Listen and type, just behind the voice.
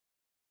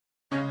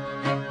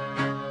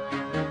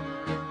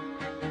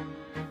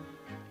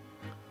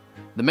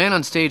The man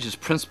on stage is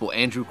Principal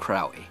Andrew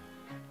Crowley.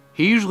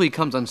 He usually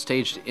comes on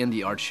stage to end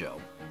the art show.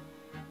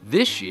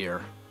 This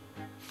year,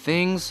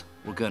 things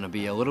were gonna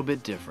be a little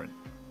bit different.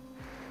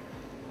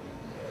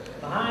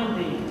 Behind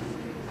the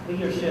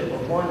leadership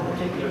of one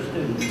particular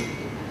student,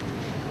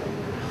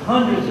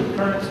 hundreds of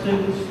current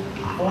students,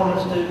 former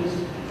students,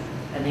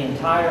 and the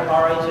entire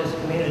RHS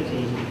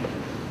community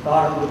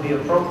thought it would be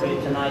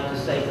appropriate tonight to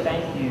say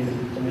thank you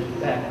to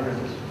Mr. Pat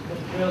Grills.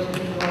 Mr. Grills,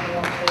 can you join me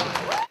on stage?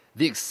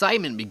 The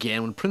excitement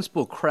began when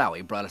Principal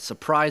Crowley brought a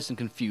surprised and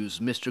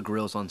confused Mr.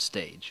 Grills on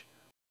stage.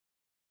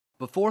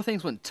 Before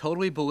things went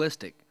totally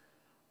ballistic,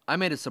 I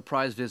made a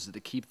surprise visit to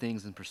keep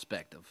things in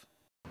perspective.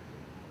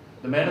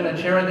 The man in that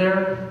chair right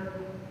there,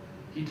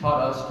 he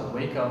taught us to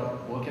wake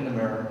up, look in the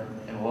mirror,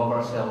 and love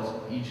ourselves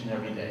each and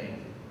every day.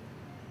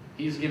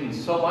 He's given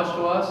so much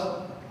to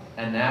us,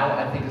 and now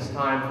I think it's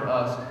time for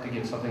us to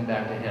give something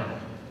back to him.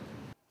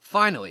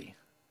 Finally,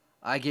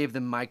 I gave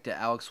the mic to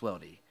Alex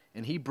Weldy,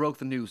 and he broke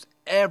the news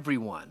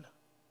everyone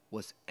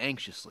was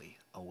anxiously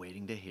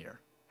awaiting to hear.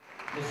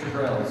 Mr.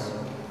 Grills,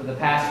 for the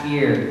past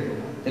year,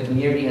 the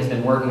community has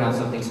been working on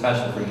something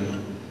special for you.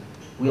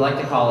 We like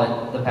to call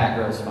it the Pat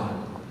Grills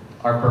Fund.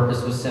 Our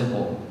purpose was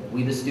simple.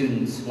 We, the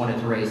students, wanted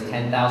to raise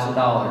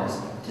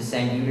 $10,000 to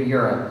send you to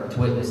Europe to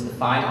witness the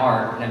fine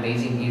art and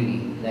amazing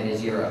beauty that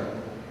is Europe.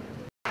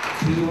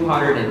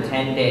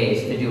 210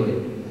 days to do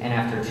it, and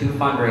after 2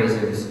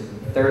 fundraisers,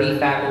 30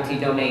 faculty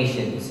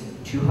donations,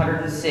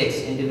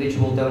 206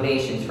 individual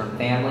donations from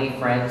family,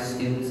 friends,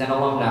 students, and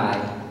alumni,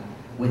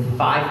 with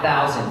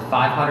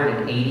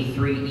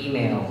 5,583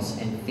 emails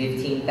and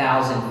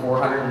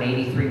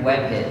 15,483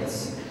 web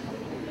hits.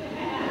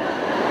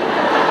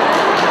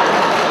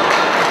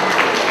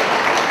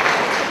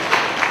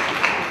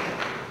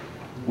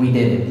 We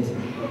did it.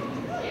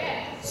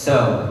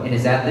 So, it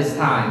is at this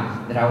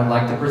time that I would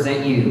like to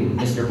present you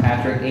Mr.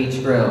 Patrick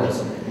H.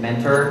 Grills,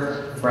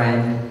 mentor,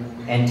 friend,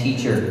 and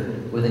teacher,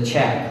 with a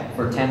check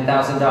for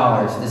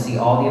 $10,000 to see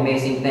all the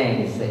amazing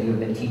things that you have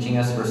been teaching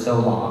us for so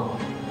long.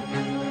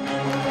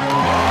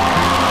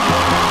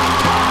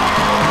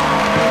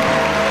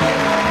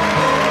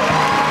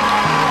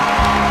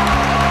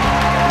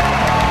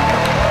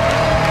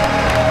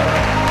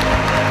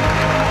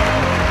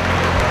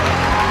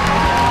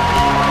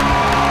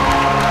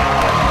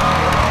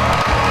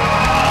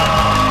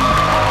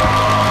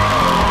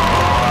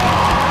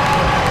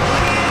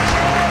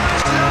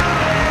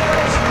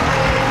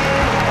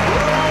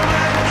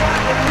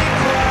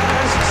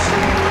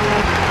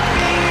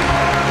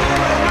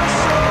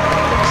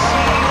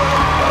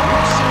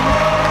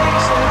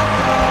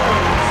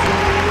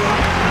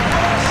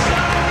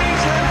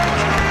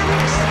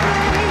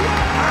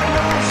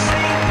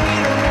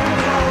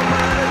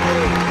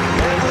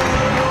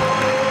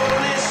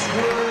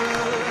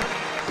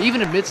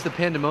 Even amidst the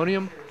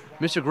pandemonium,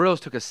 Mr. Grills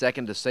took a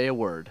second to say a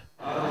word.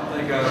 I don't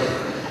think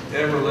I've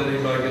ever let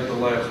anybody get the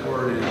last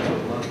word in, so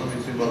let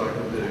me see what I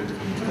can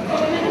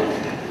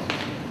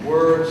do.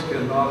 Words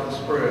cannot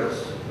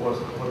express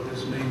what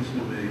this means to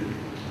me.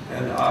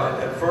 And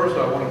at first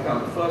I want to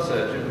kind of fuss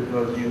at you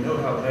because you know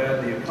how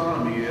bad the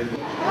economy is.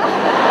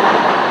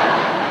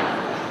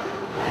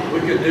 We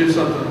could do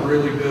something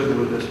really good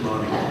with this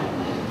money.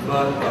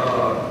 But,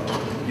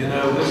 you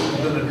know, this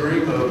has been a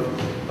dream of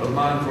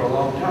mine for a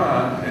long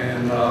time,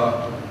 and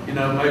you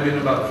know, maybe in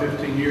about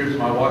 15 years,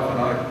 my wife and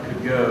I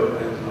could go,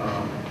 and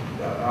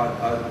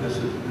this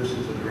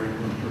is a dream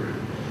come true.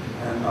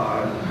 And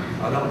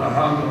I don't know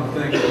how I'm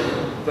going to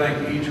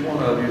thank each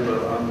one of you,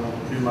 but I'm going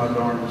to do my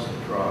darndest to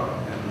try.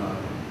 And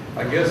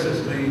I guess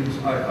this means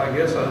I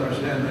guess I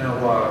understand now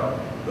why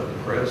the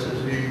press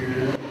is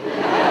here.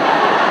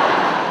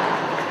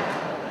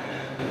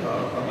 And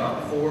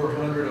about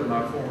 400 of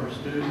my former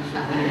students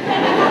are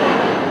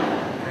here.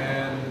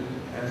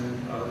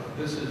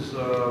 This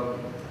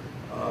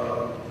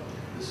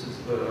is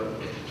the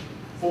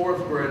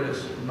 4th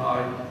greatest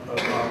night of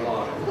my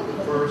life.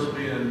 The first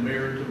being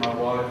married to my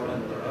wife,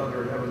 and the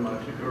other having my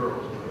 2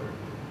 girls. But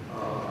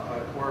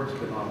words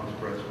cannot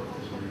express what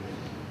this means.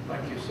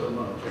 Thank you so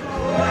much.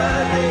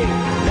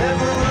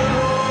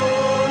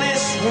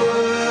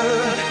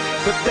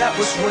 But that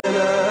was when I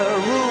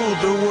ruled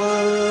the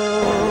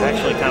world.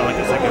 Actually, kind of like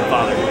a second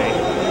father to me.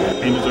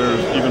 He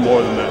deserves even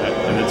more than that,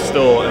 and it's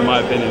still, in my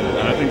opinion,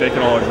 and I think they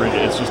can all agree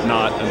that it's just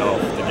not enough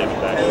to give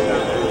it back.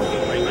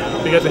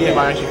 Because of him,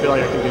 I actually feel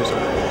like I can do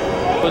something.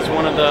 It was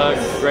one of the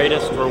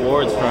greatest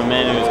rewards for a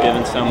man who's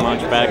given so much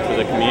back to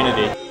the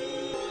community.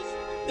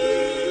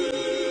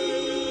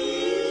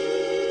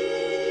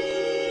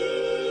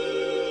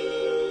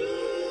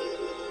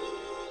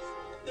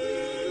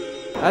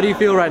 How do you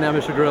feel right now,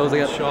 Mr. Grills?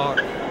 Shock.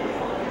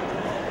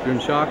 You're in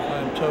shock?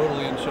 I'm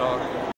totally in shock.